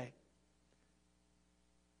matter today?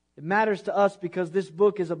 It matters to us because this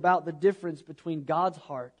book is about the difference between God's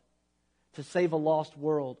heart to save a lost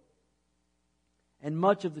world and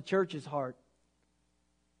much of the church's heart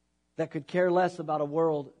that could care less about a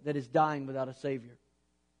world that is dying without a Savior.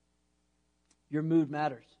 Your mood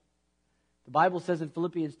matters. The Bible says in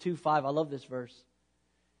Philippians 2:5, I love this verse.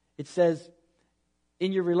 It says,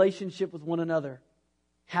 in your relationship with one another,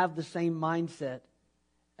 have the same mindset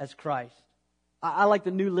as Christ. I like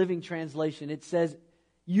the New Living Translation. It says,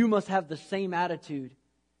 you must have the same attitude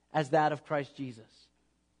as that of Christ Jesus.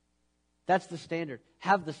 That's the standard.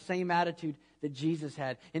 Have the same attitude that Jesus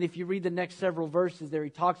had. And if you read the next several verses there, he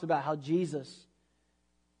talks about how Jesus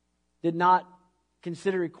did not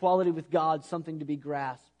consider equality with God something to be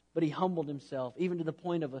grasped, but he humbled himself, even to the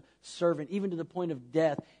point of a servant, even to the point of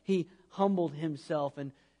death. He humbled himself.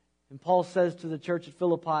 And Paul says to the church at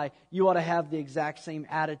Philippi, you ought to have the exact same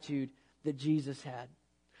attitude that Jesus had.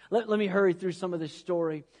 Let me hurry through some of this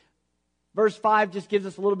story. Verse 5 just gives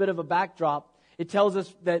us a little bit of a backdrop. It tells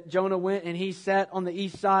us that Jonah went and he sat on the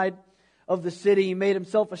east side of the city. He made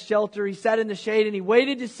himself a shelter. He sat in the shade and he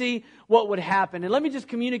waited to see what would happen. And let me just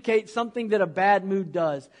communicate something that a bad mood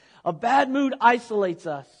does. A bad mood isolates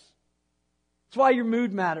us. That's why your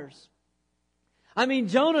mood matters. I mean,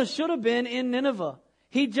 Jonah should have been in Nineveh.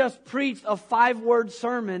 He just preached a 5-word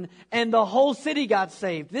sermon and the whole city got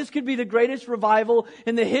saved. This could be the greatest revival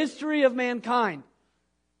in the history of mankind.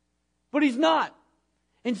 But he's not.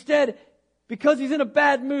 Instead, because he's in a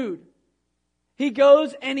bad mood, he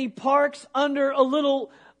goes and he parks under a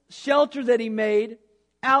little shelter that he made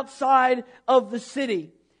outside of the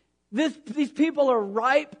city. These people are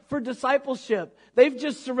ripe for discipleship. They've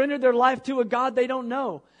just surrendered their life to a God they don't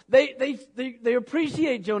know. They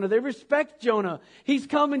appreciate Jonah. They respect Jonah. He's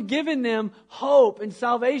come and given them hope and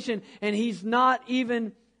salvation, and he's not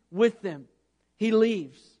even with them. He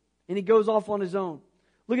leaves, and he goes off on his own.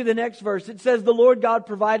 Look at the next verse. It says, the Lord God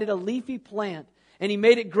provided a leafy plant, and he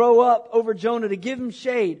made it grow up over Jonah to give him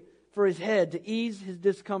shade for his head, to ease his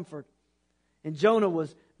discomfort. And Jonah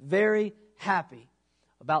was very happy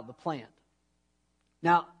about the plant.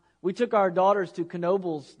 Now, we took our daughters to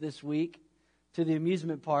Knoebels this week, to the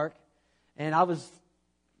amusement park, and I was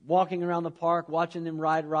walking around the park watching them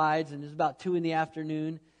ride rides, and it was about 2 in the afternoon,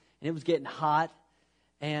 and it was getting hot,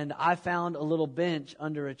 and I found a little bench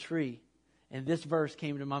under a tree, and this verse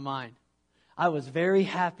came to my mind. I was very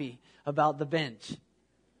happy about the bench.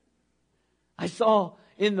 I saw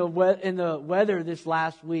in the weather this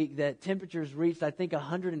last week that temperatures reached, I think,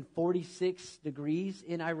 146 degrees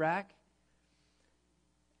in Iraq.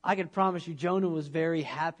 I can promise you Jonah was very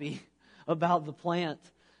happy about the plant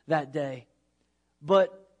that day.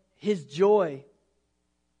 But his joy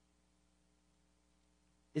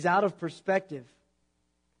is out of perspective.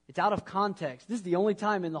 It's out of context. This is the only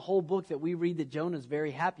time in the whole book that we read that Jonah is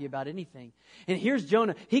very happy about anything. And here's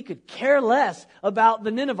Jonah. He could care less about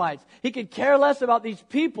the Ninevites. He could care less about these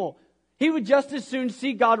people. He would just as soon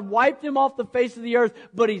see God wipe them off the face of the earth,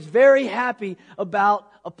 but he's very happy about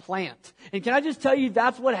a plant. And can I just tell you,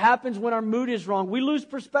 that's what happens when our mood is wrong. We lose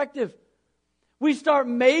perspective. We start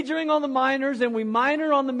majoring on the minors and we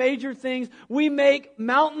minor on the major things. We make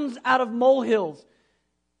mountains out of molehills.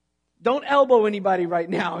 Don't elbow anybody right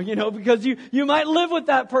now, because you might live with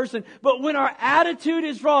that person. But when our attitude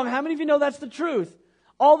is wrong, how many of you know that's the truth?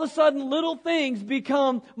 All of a sudden, little things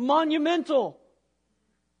become monumental.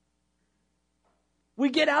 We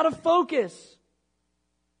get out of focus.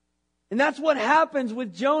 And that's what happens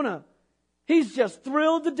with Jonah. He's just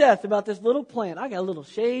thrilled to death about this little plant. I got a little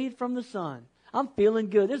shade from the sun. I'm feeling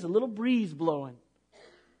good. There's a little breeze blowing.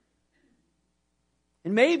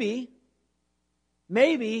 And maybe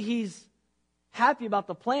he's happy about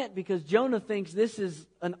the plant because Jonah thinks this is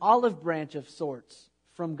an olive branch of sorts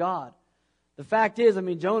from God. The fact is,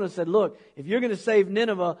 Jonah said, look, if you're going to save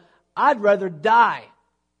Nineveh, I'd rather die.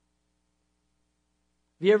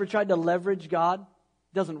 Have you ever tried to leverage God?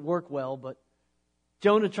 It doesn't work well, but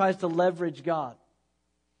Jonah tries to leverage God.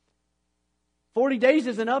 40 days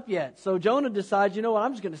isn't up yet. So Jonah decides, you know what,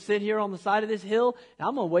 I'm just going to sit here on the side of this hill and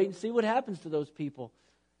I'm going to wait and see what happens to those people.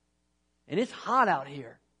 And it's hot out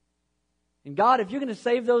here. And God, if you're going to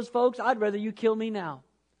save those folks, I'd rather you kill me now.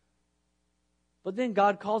 But then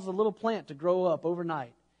God calls a little plant to grow up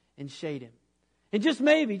overnight and shade him. And just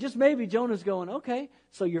maybe, Jonah's going, okay,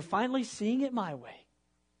 so you're finally seeing it my way.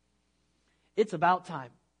 It's about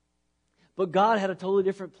time. But God had a totally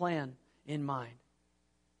different plan in mind.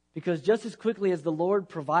 Because just as quickly as the Lord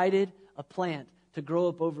provided a plant to grow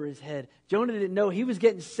up over his head, Jonah didn't know he was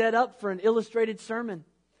getting set up for an illustrated sermon.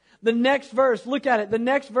 The next verse, look at it. The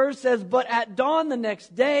next verse says, but at dawn the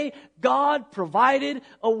next day, God provided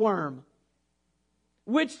a worm,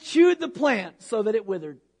 which chewed the plant so that it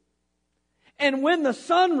withered. And when the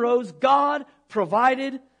sun rose, God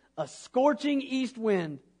provided a scorching east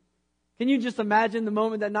wind. Can you just imagine the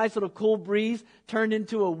moment that nice little cool breeze turned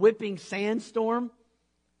into a whipping sandstorm?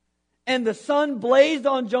 And the sun blazed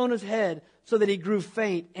on Jonah's head so that he grew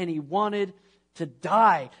faint and he wanted to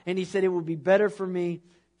die. And he said, it would be better for me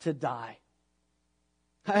to die.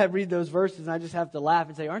 I read those verses and I just have to laugh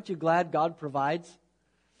and say, aren't you glad God provides?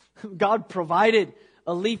 God provided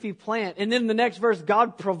a leafy plant. And then the next verse,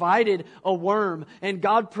 God provided a worm. And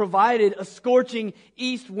God provided a scorching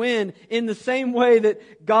east wind in the same way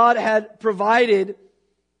that God had provided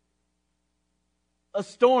a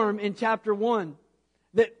storm in chapter 1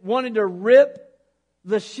 that wanted to rip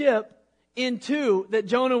the ship in two that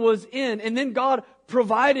Jonah was in. And then God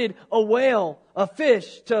provided a whale, a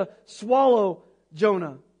fish, to swallow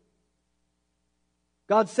Jonah.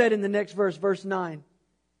 God said in the next verse, verse 9,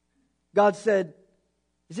 God said,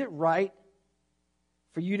 is it right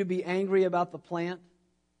for you to be angry about the plant?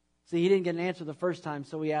 See, he didn't get an answer the first time,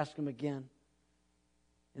 so he asked him again.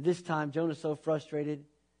 And this time, Jonah's so frustrated,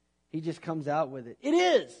 he just comes out with it. It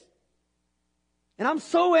is! And I'm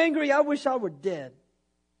so angry, I wish I were dead.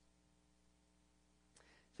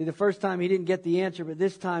 See, the first time he didn't get the answer, but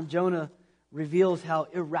this time Jonah reveals how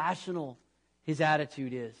irrational his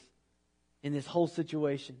attitude is in this whole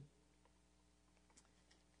situation.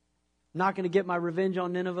 I'm not going to get my revenge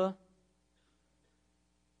on Nineveh.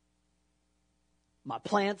 My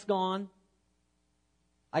plant's gone.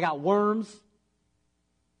 I got worms.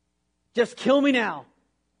 Just kill me now.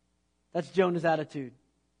 That's Jonah's attitude.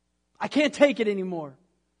 I can't take it anymore.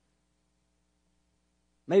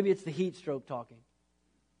 Maybe it's the heat stroke talking.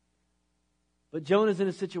 But Jonah's in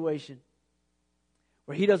a situation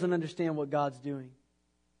where he doesn't understand what God's doing.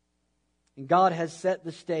 And God has set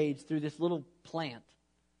the stage through this little plant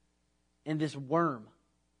and this worm,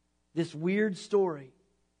 this weird story,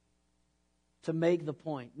 to make the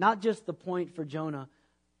point. Not just the point for Jonah,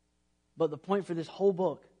 but the point for this whole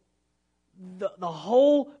book. The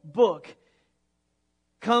whole book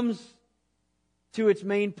comes to its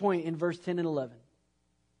main point in verse 10 and 11.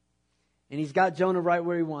 And he's got Jonah right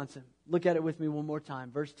where he wants him. Look at it with me one more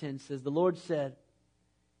time. Verse 10 says, the Lord said,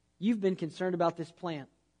 you've been concerned about this plant.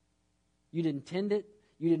 You didn't tend it.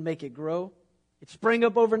 You didn't make it grow. It sprang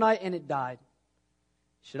up overnight and it died.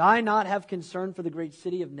 Should I not have concern for the great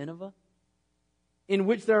city of Nineveh, in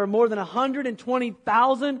which there are more than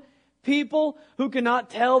 120,000 people who cannot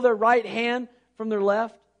tell their right hand from their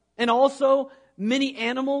left, and also many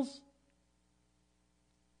animals?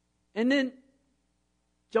 And then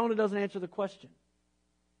Jonah doesn't answer the question.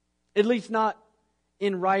 At least not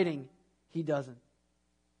in writing, he doesn't.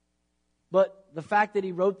 But the fact that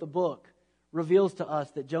he wrote the book reveals to us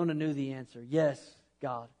that Jonah knew the answer. Yes,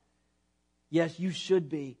 God. Yes, you should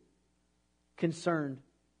be concerned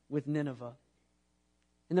with Nineveh.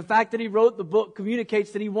 And the fact that he wrote the book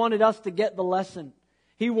communicates that he wanted us to get the lesson.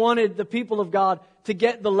 He wanted the people of God to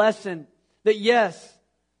get the lesson that yes,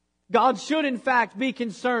 God should in fact be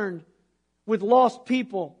concerned with lost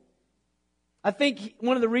people. I think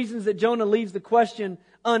one of the reasons that Jonah leaves the question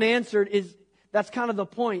unanswered is that's kind of the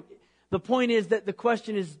point. The point is that the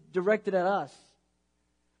question is directed at us.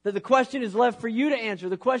 That the question is left for you to answer.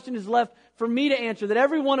 The question is left for me to answer. That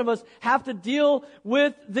every one of us have to deal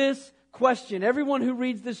with this question. Everyone who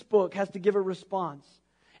reads this book has to give a response.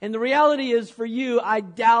 And the reality is for you, I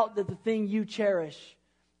doubt that the thing you cherish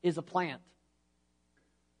is a plant.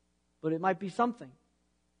 But it might be something.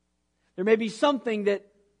 There may be something that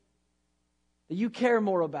you care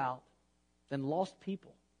more about than lost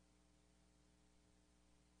people.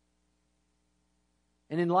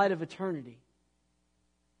 And in light of eternity,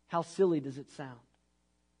 how silly does it sound?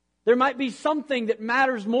 There might be something that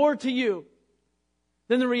matters more to you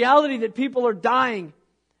than the reality that people are dying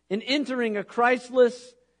and entering a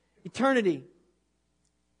Christless eternity.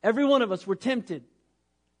 Every one of us were tempted,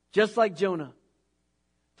 just like Jonah,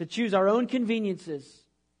 to choose our own conveniences,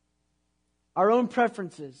 our own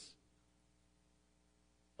preferences,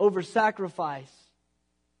 over sacrifice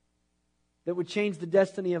that would change the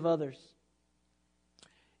destiny of others.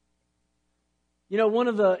 You know, one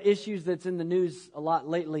of the issues that's in the news a lot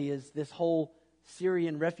lately is this whole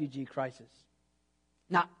Syrian refugee crisis.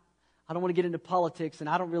 Now, I don't want to get into politics, and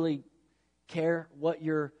I don't really care what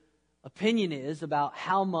your opinion is about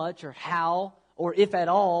how much or how or if at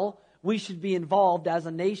all we should be involved as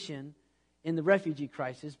a nation in the refugee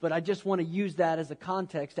crisis, but I just want to use that as a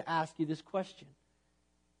context to ask you this question.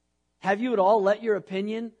 Have you at all let your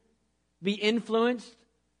opinion be influenced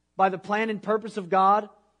by the plan and purpose of God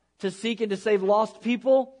to seek and to save lost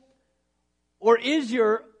people? Or is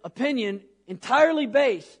your opinion entirely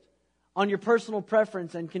based on your personal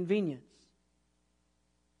preference and convenience?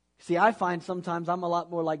 See, I find sometimes I'm a lot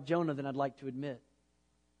more like Jonah than I'd like to admit.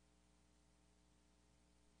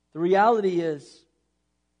 The reality is,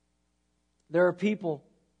 there are people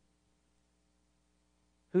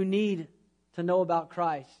who need to know about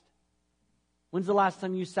Christ? When's the last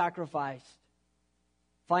time you sacrificed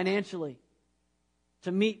financially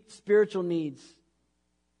to meet spiritual needs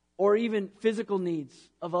or even physical needs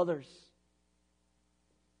of others?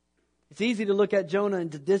 It's easy to look at Jonah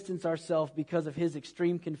and to distance ourselves because of his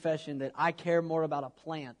extreme confession that I care more about a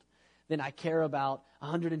plant than I care about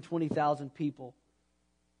 120,000 people.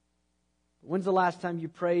 When's the last time you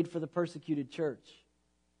prayed for the persecuted church?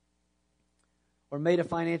 Or made a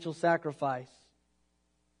financial sacrifice?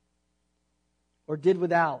 Or did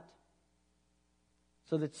without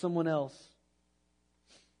so that someone else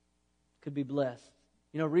could be blessed?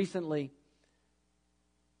 You know, recently,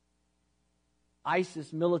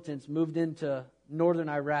 ISIS militants moved into northern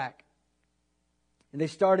Iraq. And they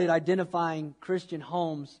started identifying Christian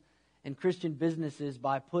homes and Christian businesses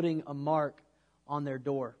by putting a mark on their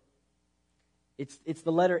door. It's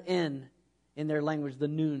the letter N in their language, the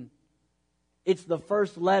Nun. It's the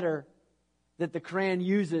first letter that the Quran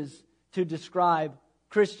uses to describe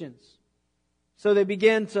Christians. So they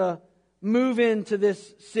began to move into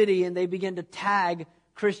this city and they began to tag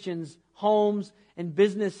Christians' homes and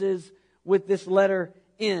businesses with this letter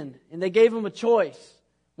N. And they gave them a choice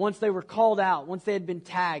once they were called out, once they had been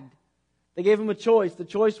tagged. They gave them a choice. The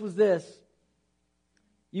choice was this.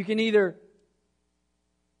 You can either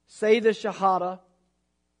say the Shahada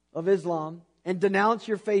of Islam and denounce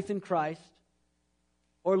your faith in Christ,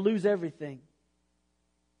 or lose everything.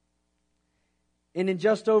 And in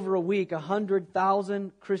just over a week,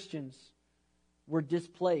 100,000 Christians were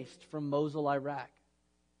displaced from Mosul, Iraq.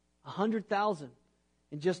 100,000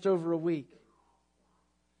 in just over a week.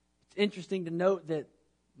 It's interesting to note that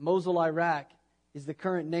Mosul, Iraq is the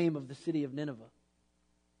current name of the city of Nineveh.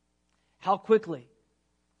 How quickly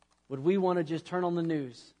would we want to just turn on the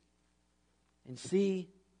news and see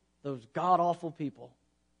those god-awful people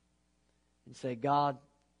and say, God,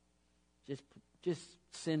 just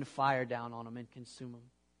send fire down on them and consume them.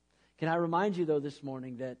 Can I remind you, though, this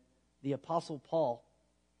morning that the Apostle Paul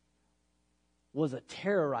was a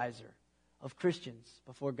terrorizer of Christians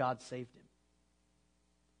before God saved him.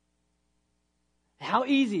 How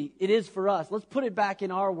easy it is for us, let's put it back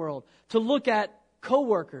in our world, to look at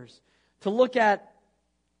coworkers, to look at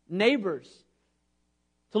neighbors,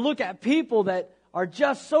 to look at people that are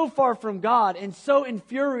just so far from God and so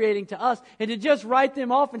infuriating to us, and to just write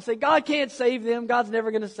them off and say, God can't save them, God's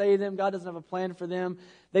never going to save them, God doesn't have a plan for them,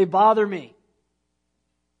 they bother me.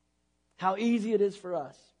 How easy it is for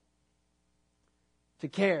us to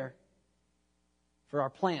care for our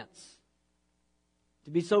plants,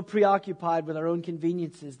 to be so preoccupied with our own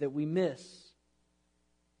conveniences that we miss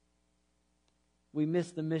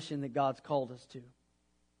the mission that God's called us to.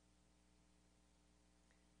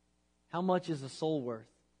 How much is a soul worth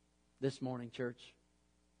this morning, church?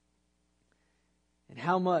 And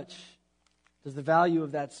how much does the value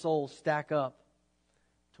of that soul stack up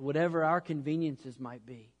to whatever our conveniences might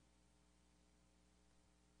be?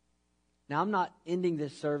 Now, I'm not ending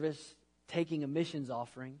this service taking a missions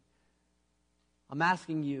offering. I'm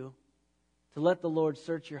asking you to let the Lord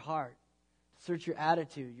search your heart, search your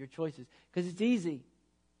attitude, your choices. Because it's easy.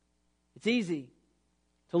 It's easy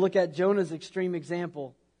to look at Jonah's extreme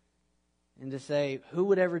example and to say, who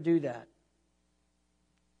would ever do that?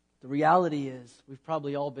 The reality is, we've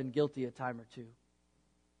probably all been guilty a time or two.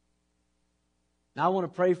 Now, I want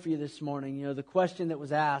to pray for you this morning. You know, the question that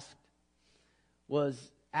was asked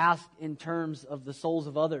in terms of the souls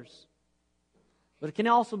of others. But it can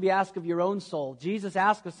also be asked of your own soul. Jesus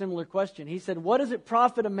asked a similar question. He said, what does it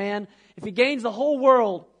profit a man if he gains the whole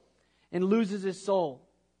world and loses his soul?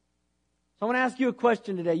 So I want to ask you a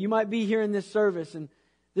question today. You might be here in this service, and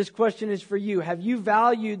this question is for you. Have you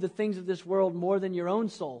valued the things of this world more than your own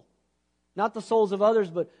soul? Not the souls of others,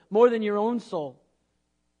 but more than your own soul.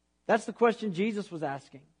 That's the question Jesus was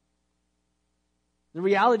asking. The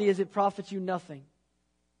reality is it profits you nothing.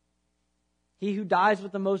 He who dies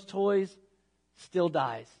with the most toys still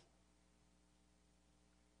dies.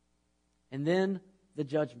 And then the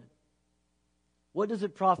judgment. What does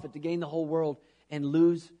it profit to gain the whole world and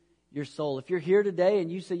lose your soul? If you're here today and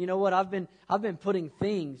you say, you know what, I've been putting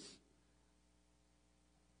things,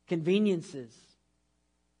 conveniences,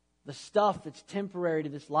 the stuff that's temporary to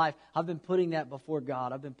this life, I've been putting that before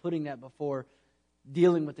God. I've been putting that before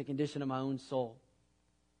dealing with the condition of my own soul.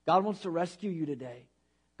 God wants to rescue you today.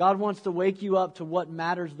 God wants to wake you up to what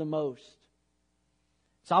matters the most.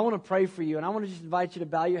 So I want to pray for you, and I want to just invite you to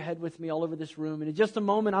bow your head with me all over this room. And in just a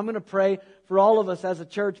moment, I'm going to pray for all of us as a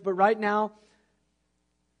church. But right now,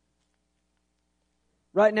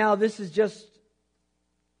 this is just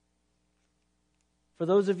for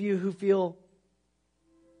those of you who feel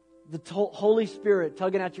the Holy Spirit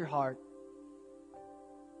tugging at your heart.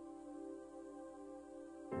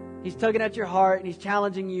 He's tugging at your heart and He's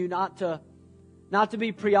challenging you not to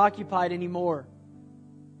be preoccupied anymore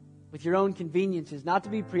with your own conveniences, not to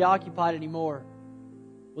be preoccupied anymore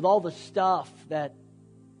with all the stuff that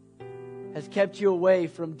has kept you away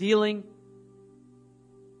from dealing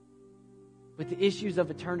with the issues of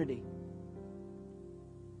eternity.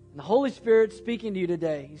 And the Holy Spirit's speaking to you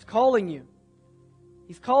today. He's calling you.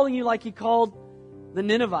 He's calling you like He called the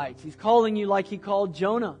Ninevites. He's calling you like He called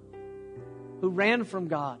Jonah, who ran from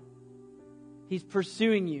God. He's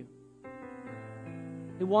pursuing you.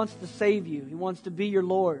 He wants to save you. He wants to be your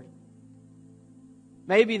Lord.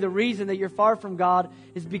 Maybe the reason that you're far from God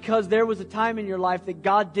is because there was a time in your life that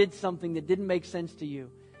God did something that didn't make sense to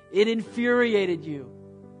you. It infuriated you.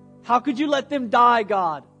 How could you let them die,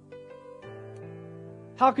 God?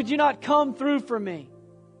 How could you not come through for me?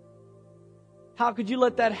 How could you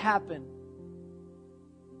let that happen?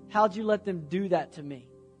 How'd you let them do that to me?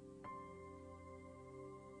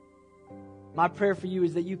 My prayer for you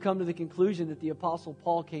is that you come to the conclusion that the Apostle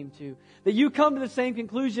Paul came to. That you come to the same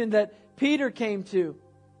conclusion that Peter came to.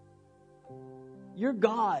 You're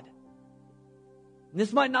God. And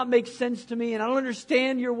this might not make sense to me, and I don't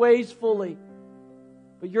understand your ways fully.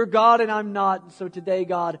 But you're God and I'm not. And so today,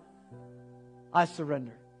 God, I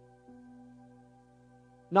surrender.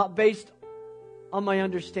 Not based on my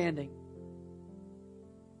understanding,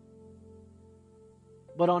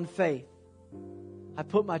 but on faith. I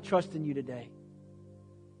put my trust in you today.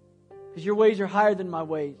 Because your ways are higher than my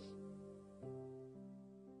ways.